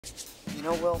You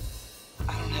know, Will,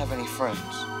 I don't have any friends.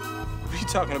 What are you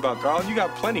talking about, Carl? You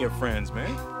got plenty of friends, man.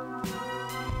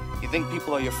 You think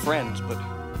people are your friends, but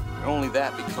they're only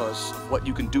that because of what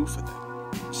you can do for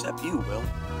them. Except you, Will.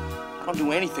 I don't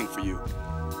do anything for you.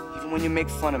 Even when you make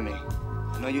fun of me,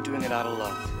 I know you're doing it out of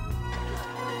love.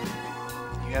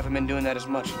 You haven't been doing that as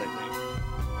much lately.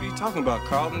 What are you talking about,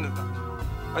 Carlton?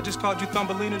 I just called you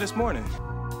Thumbelina this morning.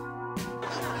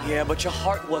 Yeah, but your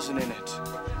heart wasn't in it.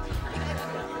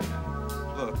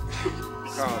 Look,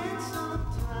 Carlton,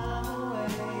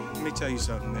 let me tell you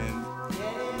something, man.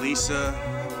 Lisa,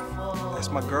 that's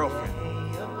my girlfriend.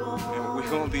 And we're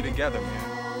gonna be together,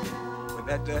 man. But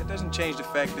that doesn't change the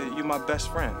fact that you're my best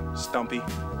friend, Stumpy.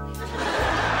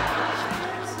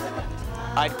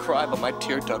 I'd cry, but my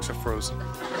tear ducts are frozen.